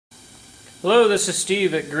Hello, this is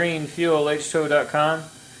Steve at greenfuelh2o.com.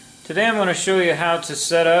 Today I'm going to show you how to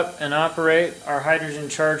set up and operate our hydrogen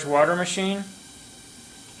charged water machine.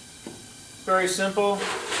 Very simple.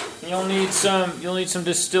 You'll need some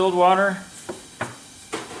distilled water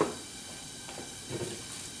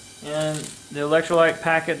and the electrolyte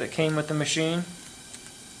packet that came with the machine.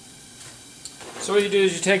 So what you do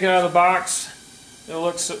is you take it out of the box. It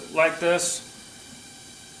looks like this.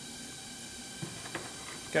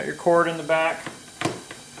 Got your cord in the back.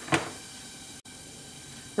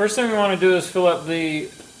 First thing we want to do is fill up the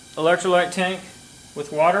electrolyte tank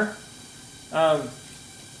with water.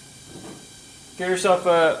 Get yourself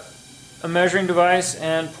a measuring device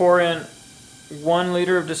and pour in 1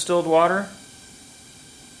 liter of distilled water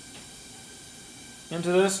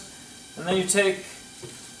into this. And then you take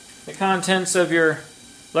the contents of your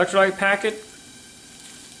electrolyte packet,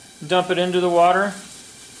 dump it into the water.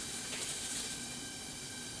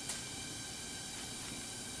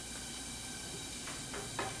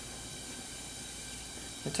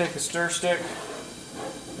 You take a stir stick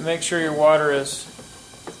and make sure the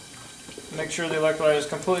electrolyte is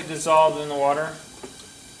completely dissolved in the water.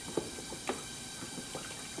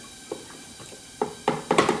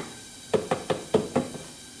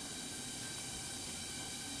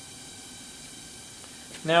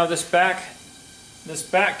 Now this back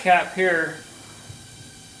cap here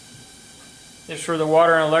is for the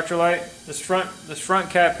water and electrolyte. This front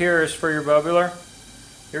cap here is for your bubbler.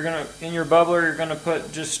 In your bubbler, you're gonna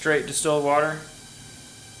put just straight distilled water.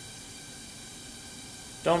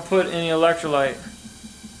 Don't put any electrolyte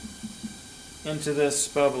into this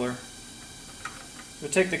bubbler.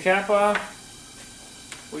 We'll take the cap off.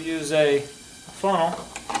 We'll use a funnel.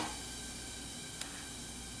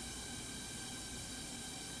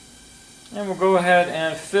 And we'll go ahead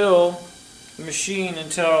and fill the machine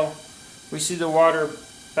until we see the water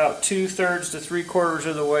about 2/3 to 3/4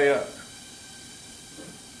 of the way up.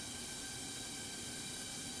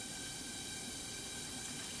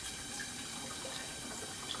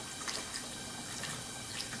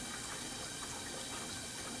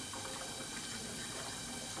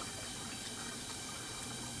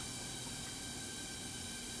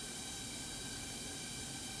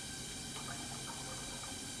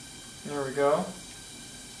 There we go.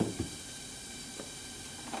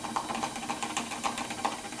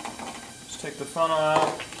 Just take the funnel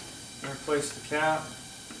out and replace the cap.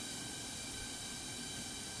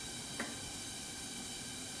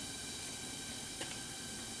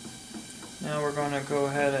 Now we're going to go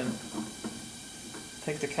ahead and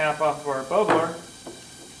take the cap off of our bubbler.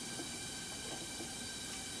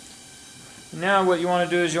 Now what you want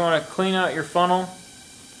to do is you want to clean out your funnel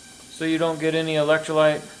so you don't get any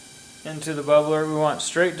electrolyte into the bubbler. We want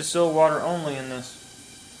straight distilled water only in this.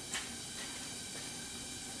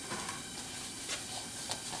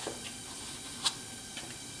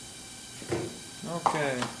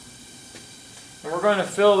 Okay. And we're going to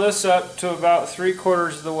fill this up to about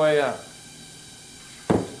 3/4 of the way up.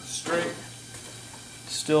 Straight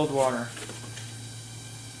distilled water.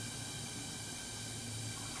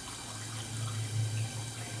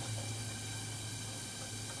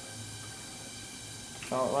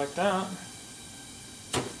 It like that.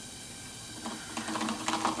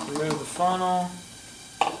 Remove the funnel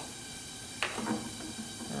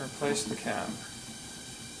and replace the cap.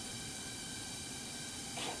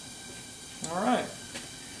 Alright.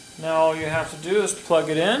 Now all you have to do is plug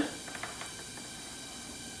it in.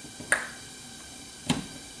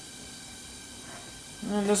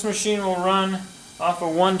 And this machine will run off of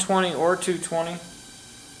 120 or 220.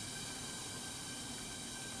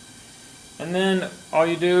 And then all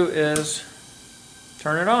you do is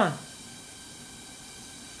turn it on.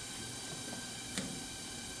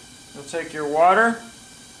 You'll take your water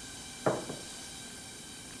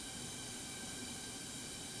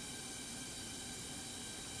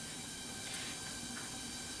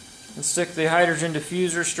and stick the hydrogen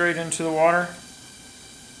diffuser straight into the water.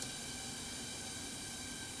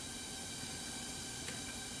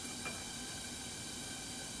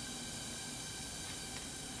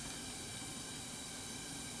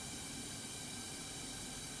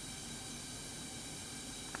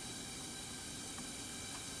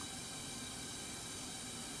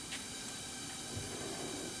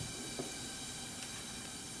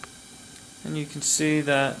 And you can see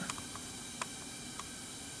that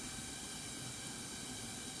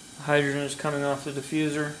hydrogen is coming off the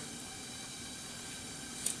diffuser.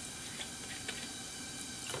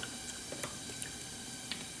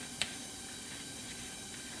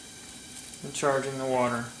 And charging the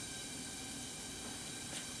water.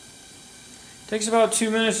 Takes about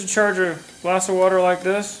 2 minutes to charge a glass of water like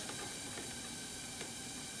this.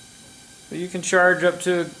 But you can charge up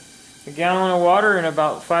to a gallon of water in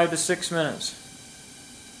about 5 to 6 minutes.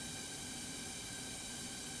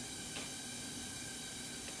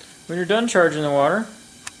 When you're done charging the water,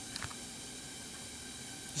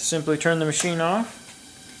 just simply turn the machine off.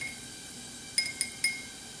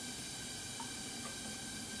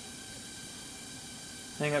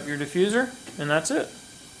 Hang up your diffuser, and that's it.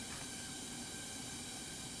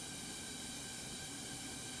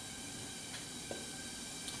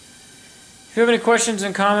 If you have any questions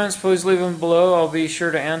and comments, please leave them below. I'll be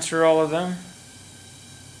sure to answer all of them.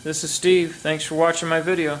 This is Steve. Thanks for watching my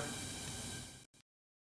video.